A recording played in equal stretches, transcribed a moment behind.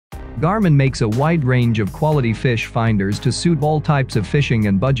Garmin makes a wide range of quality fish finders to suit all types of fishing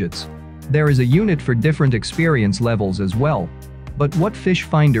and budgets. There is a unit for different experience levels as well. But what fish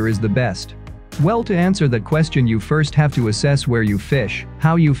finder is the best? Well, to answer that question you first have to assess where you fish,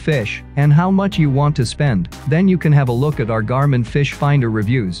 how you fish, and how much you want to spend. Then you can have a look at our Garmin Fish Finder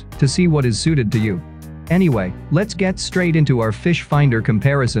reviews to see what is suited to you. Anyway, let's get straight into our fish finder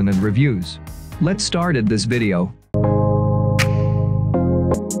comparison and reviews. Let's start at this video.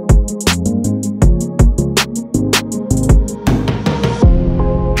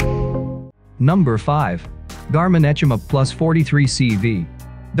 Number 5. Garmin echoMAP Plus 43 CV.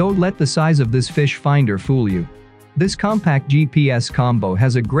 Don't let the size of this fish finder fool you. This compact GPS combo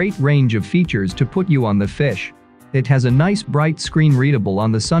has a great range of features to put you on the fish. It has a nice bright screen readable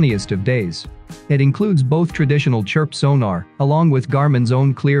on the sunniest of days. It includes both traditional CHIRP sonar, along with Garmin's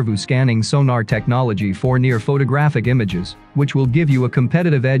own ClearView scanning sonar technology for near photographic images, which will give you a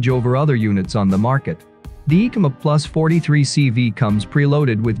competitive edge over other units on the market. The echoMAP Plus 43 CV comes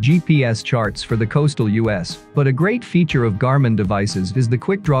preloaded with GPS charts for the coastal US, but a great feature of Garmin devices is the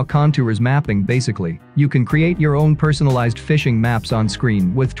quick draw contours mapping. Basically, you can create your own personalized fishing maps on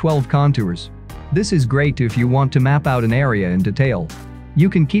screen with 12 contours. This is great if you want to map out an area in detail. You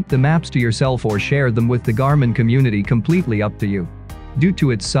can keep the maps to yourself or share them with the Garmin community, completely up to you. Due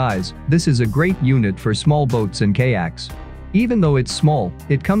to its size, this is a great unit for small boats and kayaks. Even though it's small,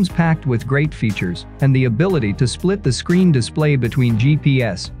 it comes packed with great features, and the ability to split the screen display between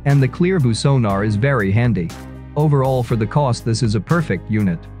GPS and the ClearView sonar is very handy. Overall, for the cost, this is a perfect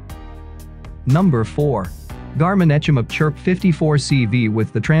unit. Number 4. Garmin echoMAP CHIRP 54 CV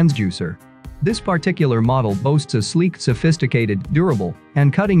with the transducer. This particular model boasts a sleek, sophisticated, durable,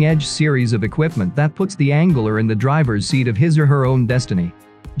 and cutting-edge series of equipment that puts the angler in the driver's seat of his or her own destiny.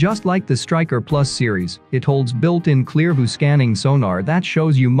 Just like the Striker Plus series, it holds built-in ClearView scanning sonar that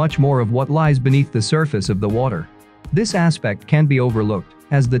shows you much more of what lies beneath the surface of the water. This aspect can't be overlooked,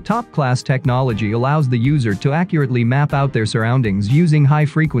 as the top-class technology allows the user to accurately map out their surroundings using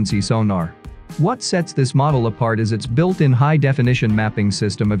high-frequency sonar. What sets this model apart is its built-in high-definition mapping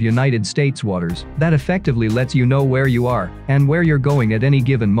system of United States waters that effectively lets you know where you are and where you're going at any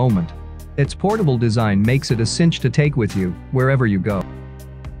given moment. Its portable design makes it a cinch to take with you wherever you go.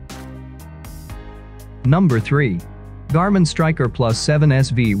 Number 3. Garmin Striker Plus 7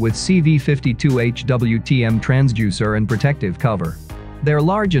 SV with CV52H WTM transducer and protective cover. Their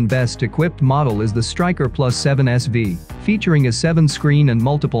large and best-equipped model is the Striker Plus 7 SV, featuring a 7-screen and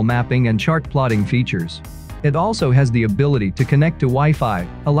multiple mapping and chart plotting features. It also has the ability to connect to Wi-Fi,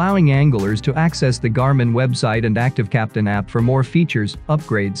 allowing anglers to access the Garmin website and Active Captain app for more features,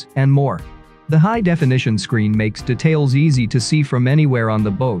 upgrades, and more. The high-definition screen makes details easy to see from anywhere on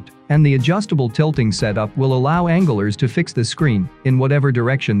the boat, and the adjustable tilting setup will allow anglers to fix the screen in whatever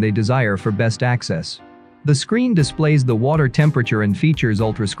direction they desire for best access. The screen displays the water temperature and features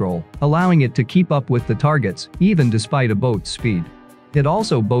ultrascroll, allowing it to keep up with the targets, even despite a boat's speed. It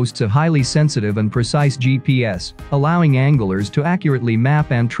also boasts a highly sensitive and precise GPS, allowing anglers to accurately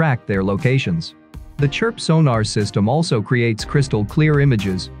map and track their locations. The CHIRP sonar system also creates crystal clear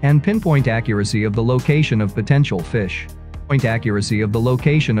images and pinpoint accuracy of the location of potential fish.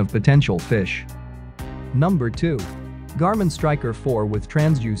 Number 2. Garmin Striker 4 with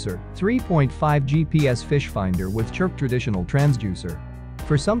transducer, 3.5 GPS fish finder with CHIRP Traditional Transducer.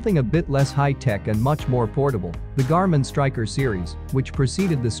 For something a bit less high-tech and much more portable, the Garmin Striker series, which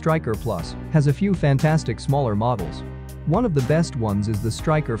preceded the Striker Plus, has a few fantastic smaller models. One of the best ones is the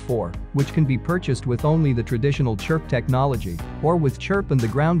Striker 4, which can be purchased with only the traditional CHIRP technology, or with CHIRP and the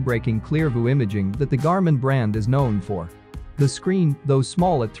groundbreaking ClearView imaging that the Garmin brand is known for. The screen, though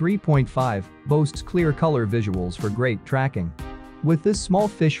small at 3.5, boasts clear color visuals for great tracking. With this small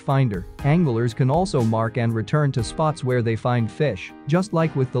fish finder, anglers can also mark and return to spots where they find fish, just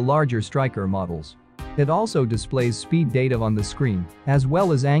like with the larger Striker models. It also displays speed data on the screen, as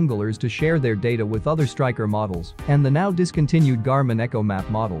well as anglers to share their data with other Striker models and the now discontinued Garmin echoMAP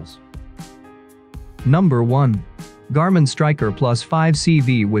models. Number 1. Garmin Striker Plus 5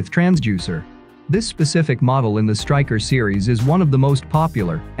 CV with transducer. This specific model in the Striker series is one of the most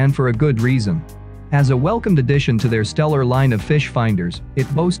popular, and for a good reason. As a welcomed addition to their stellar line of fish finders,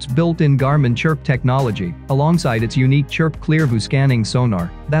 it boasts built-in Garmin CHIRP technology, alongside its unique CHIRP ClearView scanning sonar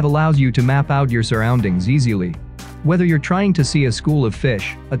that allows you to map out your surroundings easily. Whether you're trying to see a school of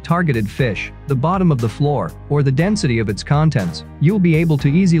fish, a targeted fish, the bottom of the floor, or the density of its contents, you'll be able to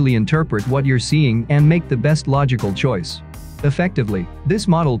easily interpret what you're seeing and make the best logical choice. Effectively, this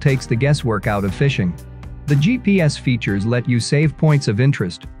model takes the guesswork out of fishing. The GPS features let you save points of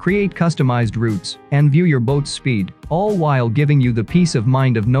interest, create customized routes, and view your boat's speed, all while giving you the peace of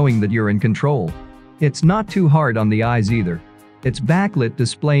mind of knowing that you're in control. It's not too hard on the eyes either. Its backlit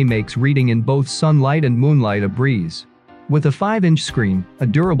display makes reading in both sunlight and moonlight a breeze. With a 5-inch screen, a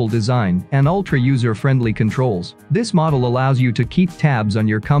durable design, and ultra-user-friendly controls, this model allows you to keep tabs on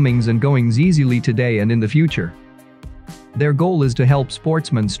your comings and goings easily today and in the future. Their goal is to help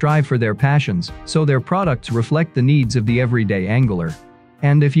sportsmen strive for their passions, so their products reflect the needs of the everyday angler.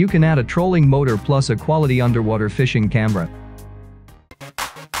 And if you can add a trolling motor plus a quality underwater fishing camera.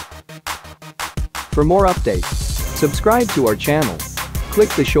 For more updates, subscribe to our channel, click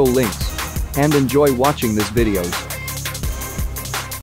the show links, and enjoy watching this videos.